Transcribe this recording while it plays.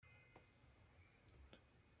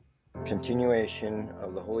Continuation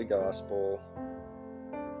of the Holy Gospel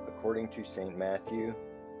according to St. Matthew.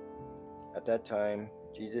 At that time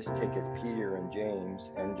Jesus taketh Peter and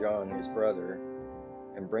James and John his brother,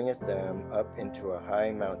 and bringeth them up into a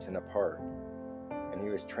high mountain apart. And he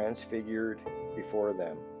was transfigured before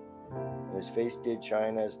them, and his face did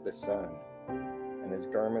shine as the sun, and his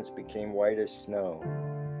garments became white as snow.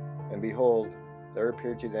 And behold, there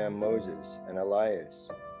appeared to them Moses and Elias,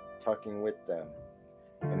 talking with them.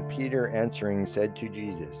 And Peter answering said to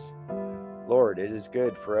Jesus, Lord, it is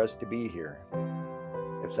good for us to be here.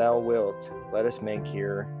 If thou wilt, let us make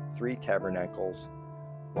here 3 tabernacles,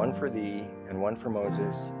 one for thee, and one for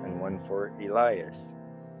Moses, and one for Elias.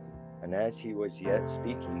 And as he was yet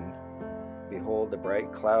speaking, behold, a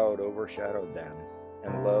bright cloud overshadowed them.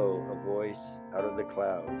 And lo, a voice out of the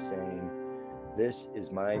cloud, saying, This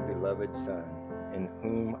is my beloved Son, in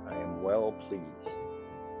whom I am well pleased.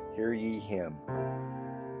 Hear ye him.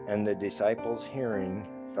 And the disciples hearing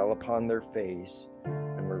fell upon their face,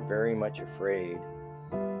 and were very much afraid.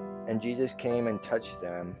 And Jesus came and touched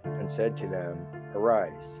them, and said to them,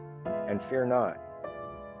 Arise, and fear not.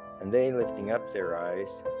 And they, lifting up their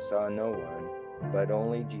eyes, saw no one, but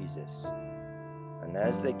only Jesus. And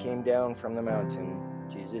as they came down from the mountain,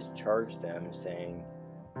 Jesus charged them, saying,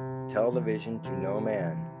 Tell the vision to no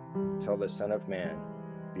man, till the Son of Man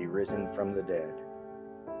be risen from the dead.